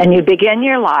 And you begin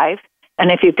your life,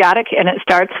 and if you've got and it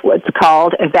starts what's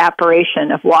called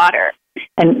evaporation of water.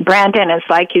 And Brandon, it's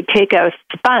like you take a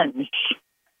sponge,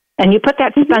 and you put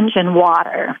that sponge in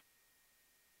water.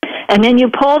 And then you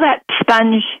pull that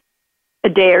sponge a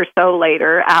day or so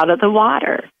later out of the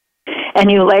water.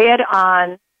 And you lay it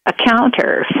on a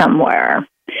counter somewhere.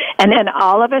 And then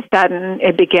all of a sudden,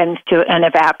 it begins an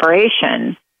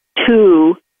evaporation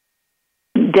to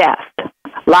death,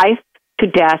 life to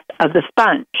death of the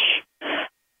sponge.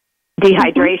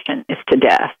 Dehydration is to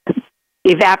death.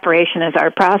 Evaporation is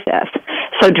our process.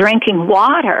 So drinking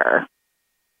water,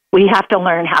 we have to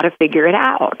learn how to figure it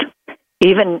out.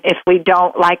 Even if we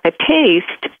don't like the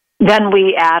taste, then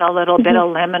we add a little bit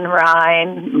of lemon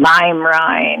rind, lime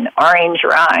rind, orange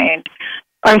rind,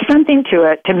 or something to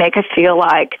it to make us feel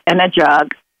like in a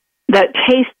jug that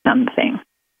tastes something.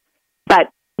 But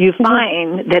you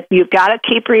find that you've got to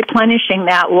keep replenishing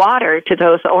that water to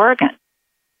those organs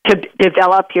to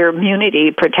develop your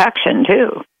immunity protection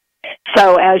too.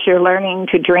 So as you're learning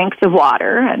to drink the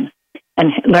water and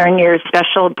learn your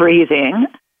special breathing,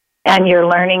 and you're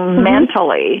learning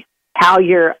mentally how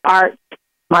your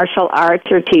martial arts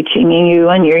are teaching you,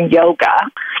 and your yoga,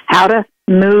 how to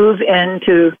move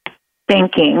into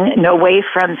thinking away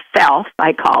from self,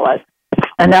 I call it.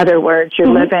 In other words, you're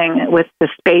living with the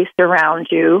space around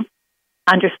you,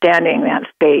 understanding that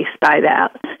space by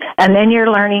that. And then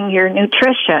you're learning your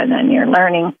nutrition, and you're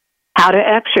learning how to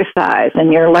exercise,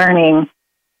 and you're learning,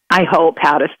 I hope,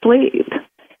 how to sleep.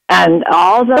 And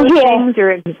all those things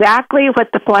are exactly what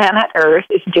the planet Earth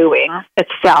is doing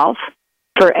itself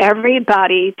for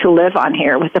everybody to live on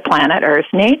here with the planet Earth's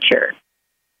nature.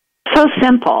 So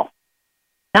simple,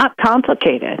 not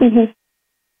complicated.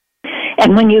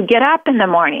 And when you get up in the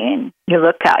morning,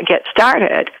 you get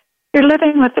started, you're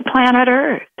living with the planet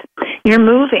Earth. You're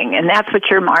moving, and that's what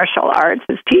your martial arts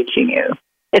is teaching you.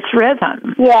 It's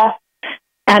rhythm. Yeah.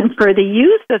 And for the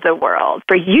youth of the world,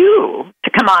 for you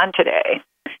to come on today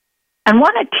and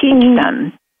want to teach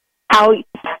them how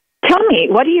Tell me,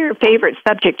 what are your favorite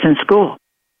subjects in school?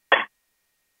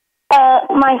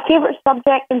 My favorite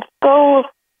subject in school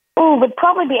would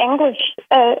probably be English.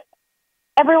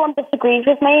 Everyone disagrees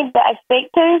with me that I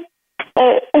speak to.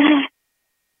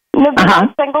 Nobody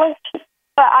likes English,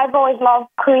 but I've always loved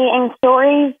creating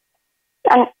stories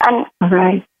and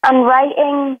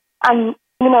writing, and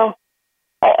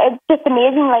it's just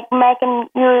amazing, like making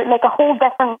your like a whole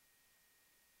different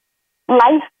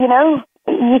life.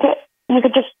 You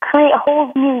could just create a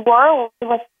whole new world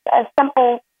with a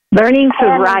simple learning to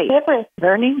write. Paper.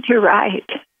 Learning to write,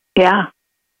 yeah.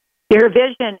 Your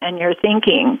vision and your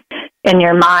thinking in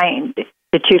your mind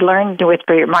that you learned with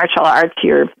your martial arts,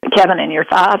 your Kevin and your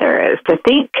father, is to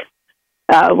think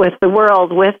with the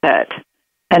world with it,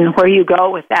 and where you go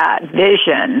with that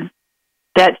vision.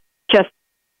 That's just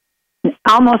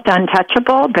almost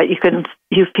untouchable, but you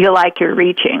feel like you're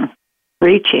reaching.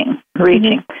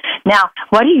 Now,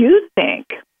 what do you think?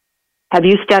 Have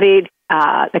you studied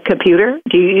the computer?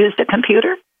 Do you use the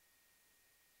computer?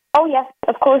 Oh, yes,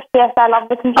 of course. Yes, I love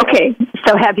the computer. Okay,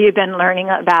 so have you been learning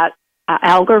about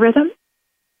algorithms?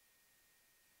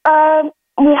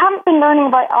 We haven't been learning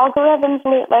about algorithms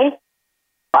lately,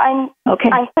 but I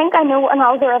think I know what an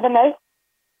algorithm is.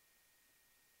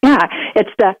 Yeah,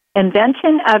 it's the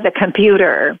invention of the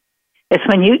computer. It's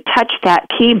when you touch that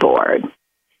keyboard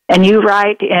and you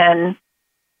write in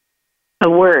a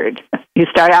word. You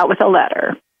start out with a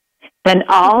letter. Then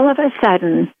all of a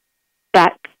sudden,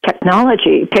 that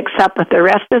technology picks up with the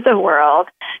rest of the world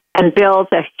and builds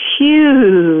a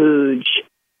huge,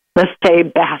 let's say,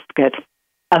 basket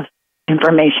of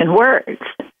information words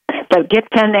that gets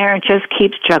in there and just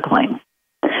keeps juggling.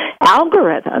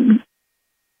 Algorithm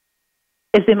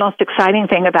is the most exciting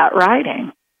thing about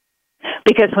writing,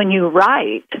 because when you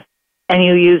write and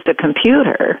you use the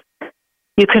computer,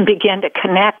 you can begin to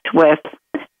connect with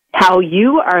how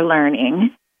you are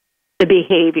learning the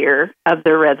behavior of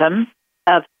the rhythm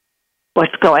of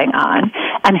what's going on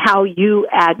and how you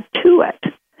add to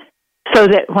it, so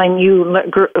that when you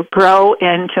grow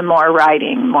into more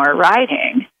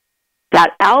writing,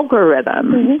 that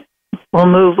algorithm will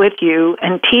move with you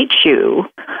and teach you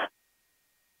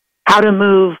how to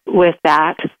move with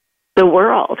the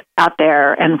world out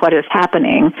there and what is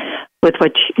happening with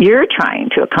what you're trying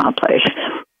to accomplish.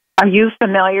 Are you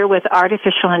familiar with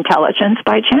artificial intelligence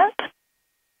by chance?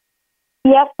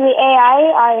 Yes, the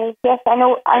AI. Yes, I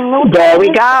know. There we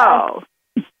go.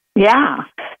 Yeah.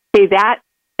 See, that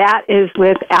is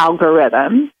with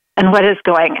algorithm and what is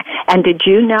going. And did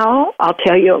you know? I'll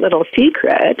tell you a little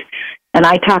secret. And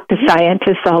I talk to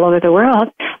scientists all over the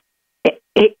world.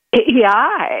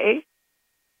 AI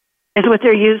is what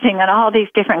they're using in all these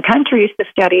different countries to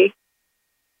study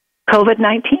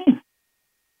COVID-19.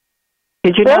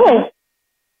 Did you know that?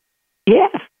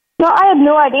 Yes. No, I had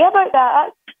no idea about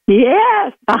that.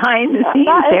 Yes, behind the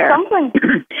scenes there. Something.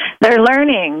 They're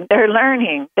learning.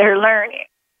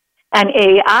 And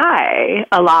AI,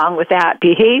 along with that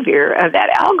behavior of that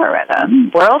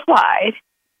algorithm worldwide,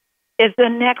 is the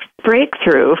next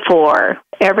breakthrough for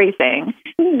everything,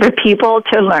 for people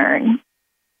to learn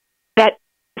that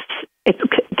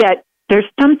there's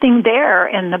something there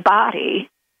in the body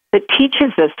that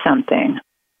teaches us something.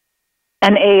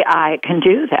 And AI can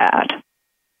do that.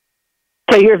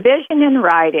 So your vision in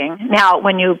writing, now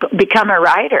when you become a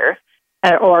writer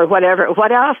or whatever,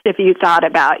 what else have you thought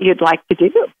about you'd like to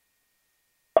do?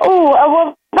 Oh,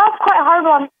 well, that's quite a hard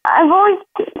one. I've always,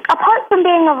 apart from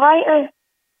being a writer,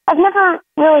 I've never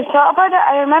really thought about it.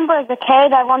 I remember as a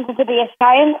kid I wanted to be a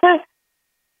scientist.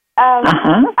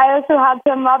 I also had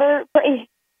some other pretty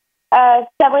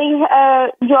silly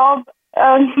job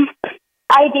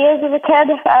ideas as a kid.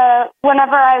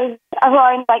 Whenever I was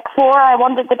around 4, I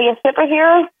wanted to be a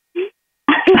superhero.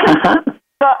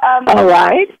 But all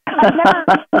right. I've never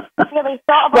really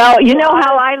thought about well, you know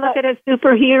how I look at a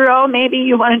superhero? Maybe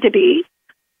you wanted to be.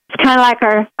 It's kind of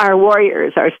like our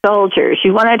warriors, our soldiers.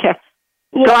 You wanted to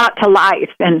go out to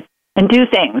life and do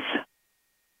things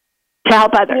to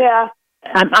help others. Yeah.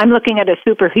 I'm looking at a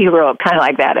superhero kind of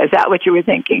like that. Is that what you were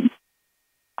thinking?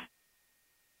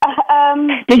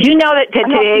 Did you know that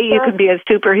today you can be a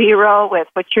superhero with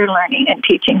what you're learning and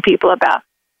teaching people about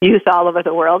youth all over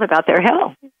the world about their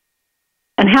health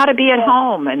and how to be at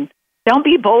home, and don't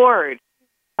be bored.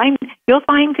 You'll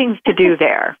find things to do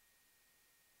there.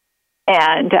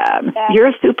 And you're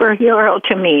a superhero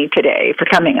to me today for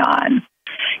coming on.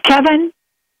 Kevin,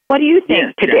 what do you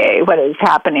think today, what is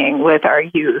happening with our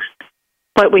youth,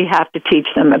 what we have to teach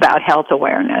them about health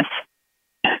awareness?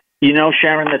 You know,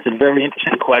 Sharon, that's a very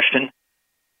interesting question.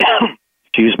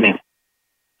 Excuse me.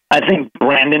 I think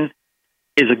Brandon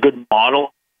is a good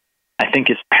model I think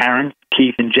his parents,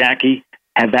 Keith and Jackie,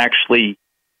 have actually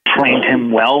trained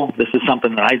him well. This is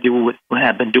something that have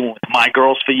been doing with my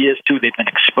girls for years too. They've been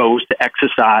exposed to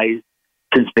exercise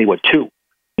since they were 2.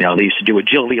 They used to do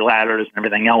agility ladders and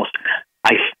everything else.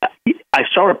 I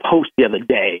saw a post the other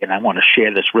day, and I want to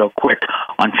share this real quick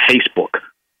on Facebook.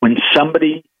 When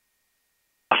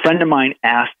a friend of mine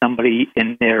asked somebody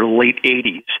in their late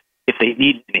 80s if they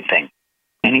needed anything,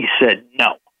 and he said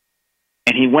no.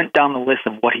 And he went down the list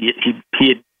of what he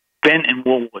had been in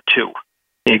World War II.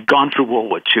 He had gone through World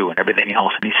War II and everything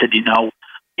else. And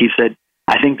he said,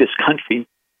 I think this country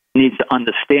needs to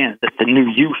understand that the new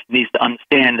youth needs to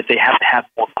understand that they have to have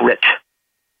more grit.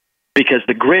 Because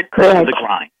the grit is for the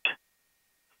grind.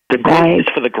 The grit is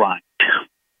for the grind.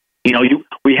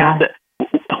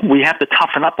 We have to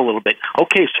toughen up a little bit.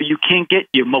 Okay, so you can't get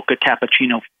your mocha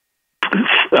cappuccino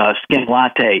skin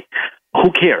latte.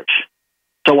 Who cares?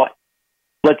 So what?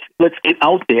 Let's get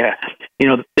out there.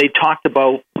 They talked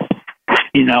about,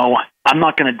 I'm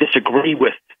not going to disagree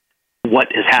with what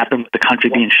has happened with the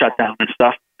country being shut down and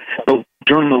stuff. But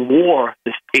during the war,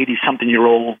 this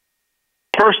 80-something-year-old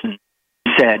person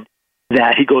said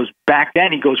that back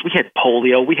then, we had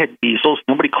polio, we had measles,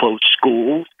 nobody closed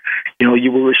schools.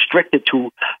 You were restricted to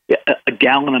a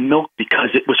gallon of milk because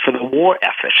it was for the war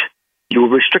effort. You were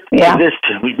restricted to this,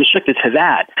 and we restricted to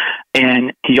that.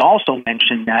 And he also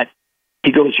mentioned that,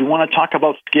 he goes, you want to talk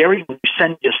about scary? When you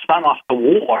send your son off to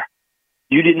war,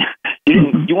 you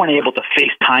weren't able to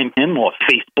FaceTime him or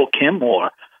Facebook him or,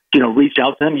 reach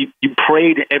out to him. You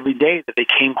prayed every day that they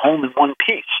came home in one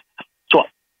piece. So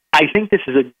I think this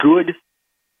is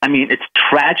it's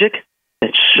tragic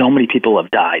that so many people have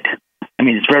died.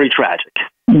 It's very tragic.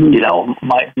 Mm-hmm.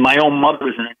 My own mother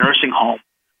is in a nursing home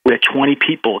where 20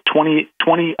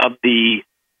 of the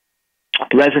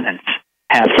residents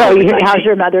have. So how's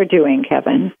your mother doing,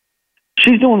 Kevin?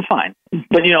 She's doing fine.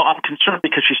 But, I'm concerned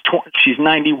because she's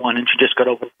 91 and she just got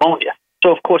over pneumonia.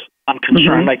 So, of course, I'm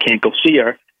concerned. I can't go see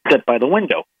her except by the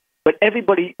window. But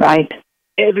everybody,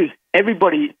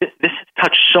 everybody, this has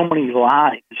touched so many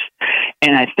lives.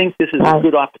 And I think this is a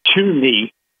good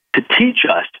opportunity to teach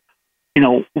us,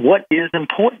 what is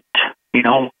important.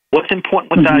 What's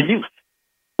important with our youth.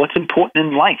 What's important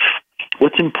in life.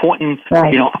 What's important,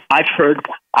 I've heard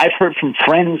from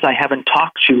friends I haven't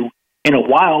talked to in a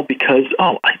while because,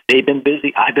 they've been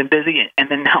busy, I've been busy, and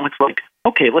then now it's like,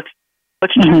 okay, let's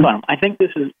check on them. I think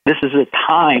this is a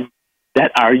time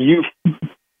that our youth,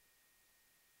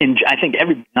 I think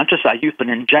not just our youth, but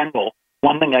in general,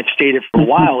 one thing I've stated for a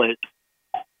while is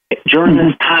during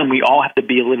this time we all have to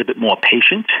be a little bit more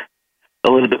patient,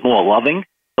 a little bit more loving,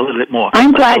 a little bit more.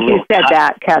 I'm glad you said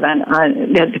that, Kevin,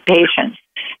 on the patience.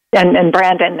 And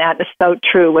Brandon, that is so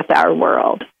true with our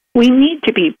world. We need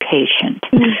to be patient.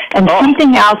 And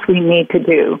something else we need to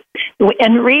do.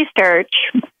 In research,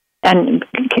 and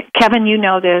Kevin, you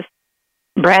know this,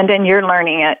 Brandon, you're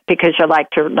learning it because you like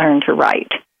to learn to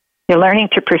write. You're learning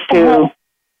to pursue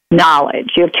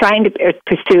knowledge. You're trying to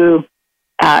pursue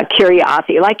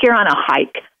curiosity, like you're on a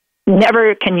hike.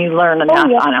 Never can you learn enough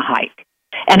on a hike.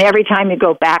 And every time you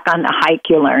go back on the hike,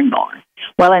 you learn more.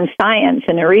 Well, in science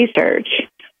and in research,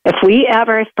 if we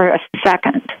ever for a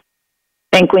second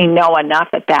think we know enough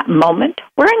at that moment,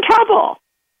 we're in trouble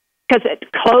because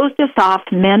it closed us off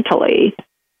mentally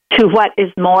to what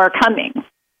is more coming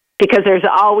because there's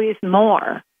always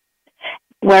more.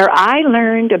 Where I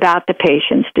learned about the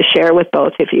patients to share with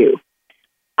both of you,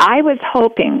 I was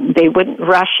hoping they wouldn't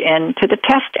rush into the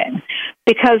testing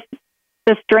because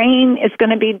the strain is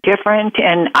going to be different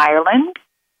in Ireland,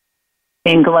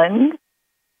 England,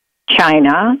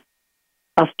 China,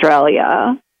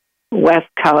 Australia, West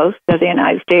Coast of the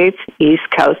United States, East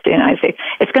Coast of the United States.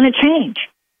 It's going to change.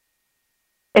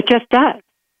 It just does.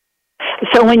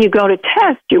 So when you go to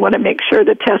test, you want to make sure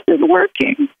the test is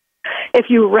working. If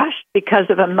you rush because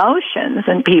of emotions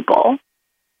in people,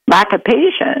 lack of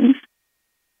patience,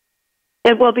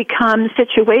 it will become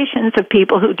situations of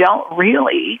people who don't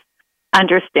really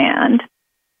understand.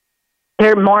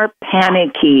 They're more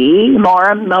panicky, more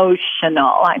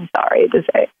emotional, I'm sorry to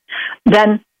say,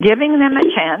 than giving them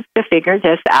a chance to figure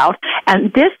this out.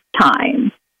 And this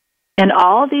time, in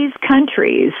all these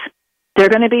countries, they're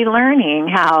going to be learning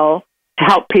how to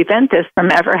help prevent this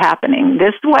from ever happening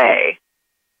this way,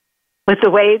 with the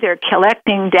way they're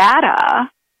collecting data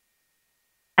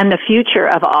and the future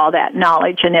of all that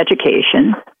knowledge and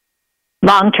education,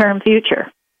 long-term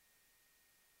future.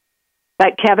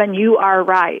 But Kevin, you are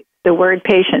right. The word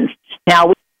patience. Now,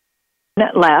 we have a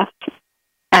minute left.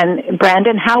 And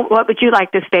Brandon, what would you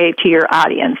like to say to your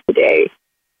audience today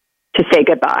to say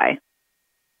goodbye?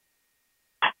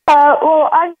 Well,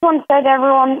 I just want to say to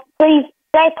everyone, please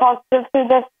stay positive through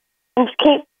this and just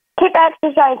keep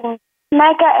exercising.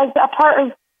 Make it as a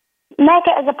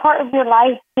part of your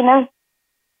life. You know,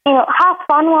 have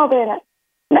fun while doing it.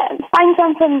 Find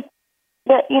something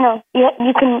that you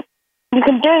can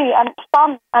do, and it's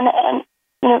fun, and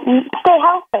stay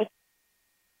healthy.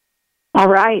 All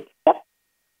right. Yep.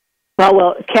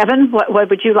 Well, Kevin, what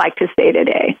would you like to say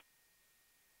today?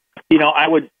 I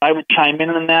would chime in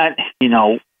on that.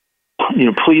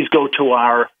 Please go to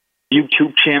our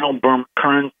YouTube channel, Burma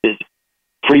Kearns. There's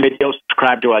free videos.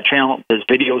 Subscribe to our channel. There's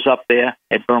videos up there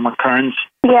at Burma Kearns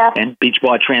and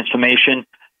Beachbody Transformation.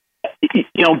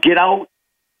 Get out,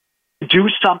 do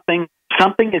something.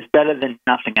 Something is better than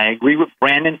nothing. I agree with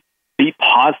Brandon. Be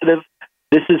positive.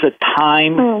 This is a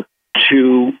time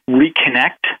to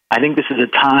reconnect. I think this is a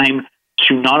time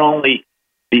to not only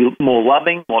be more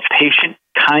loving, more patient,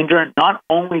 kinder, not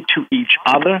only to each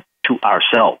other, to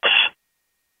ourselves,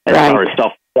 as far as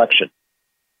self-reflection.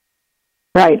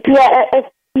 Right. Yeah.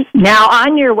 Now,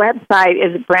 on your website,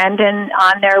 is Brandon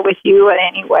on there with you in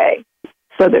any way?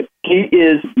 So that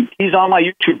he's on my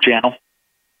YouTube channel.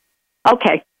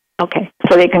 Okay.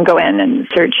 So they can go in and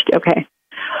search. Okay.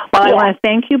 Well, I want to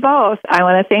thank you both.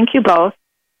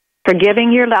 For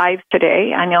giving your lives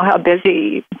today. I know how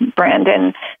busy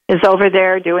Brandon is over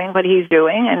there doing what he's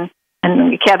doing.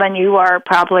 And Kevin, you are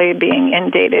probably being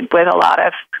inundated with a lot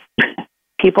of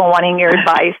people wanting your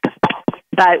advice.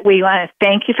 But we want to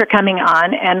thank you for coming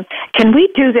on. And can we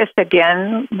do this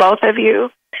again, both of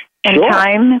you, in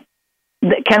time?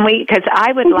 Can we? Because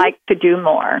I would like to do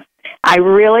more. I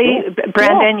really,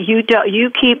 Brandon, you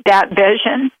keep that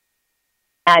vision.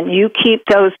 And you keep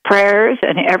those prayers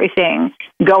and everything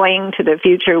going to the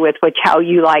future with how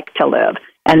you like to live.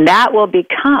 And that will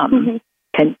become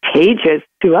contagious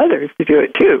to others to do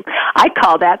it too. I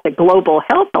call that the Global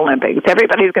Health Olympics.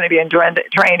 Everybody's going to be enjoying the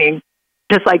training,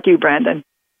 just like you, Brandon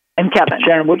and Kevin.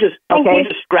 Sharon, we're just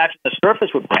scratching the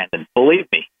surface with Brandon. Believe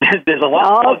me. There's a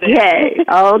lot more there.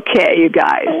 Okay, you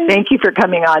guys. Thank you for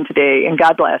coming on today, and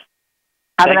God bless.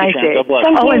 Have a nice day.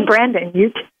 And Brandon,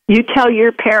 you tell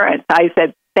your parents I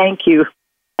said thank you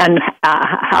and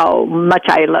how much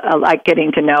I like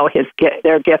getting to know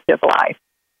their gift of life.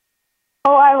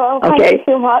 Oh, I will. Thank you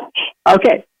so much.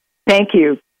 Okay. Thank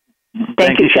you.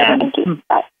 Thank you, Sharon.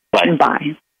 Bye.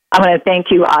 Bye. I want to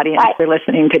thank you, audience, for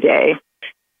listening today.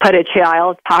 Put a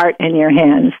child's heart in your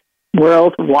hands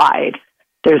worldwide.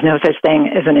 There's no such thing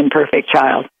as an imperfect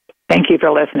child. Thank you for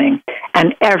listening.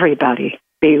 And everybody,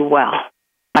 be well.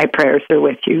 My prayers are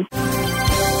with you.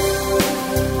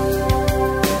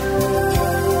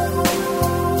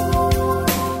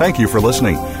 Thank you for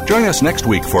listening. Join us next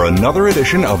week for another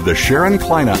edition of the Sharon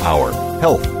Kleina Hour,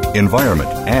 Health, Environment,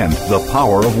 and the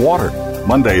Power of Water.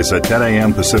 Mondays at 10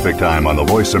 a.m. Pacific Time on the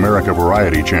Voice America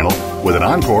Variety Channel, with an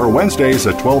encore Wednesdays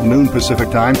at 12 noon Pacific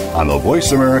Time on the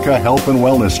Voice America Health and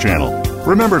Wellness Channel.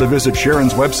 Remember to visit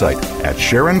Sharon's website at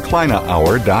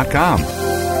SharonKleinaHour.com.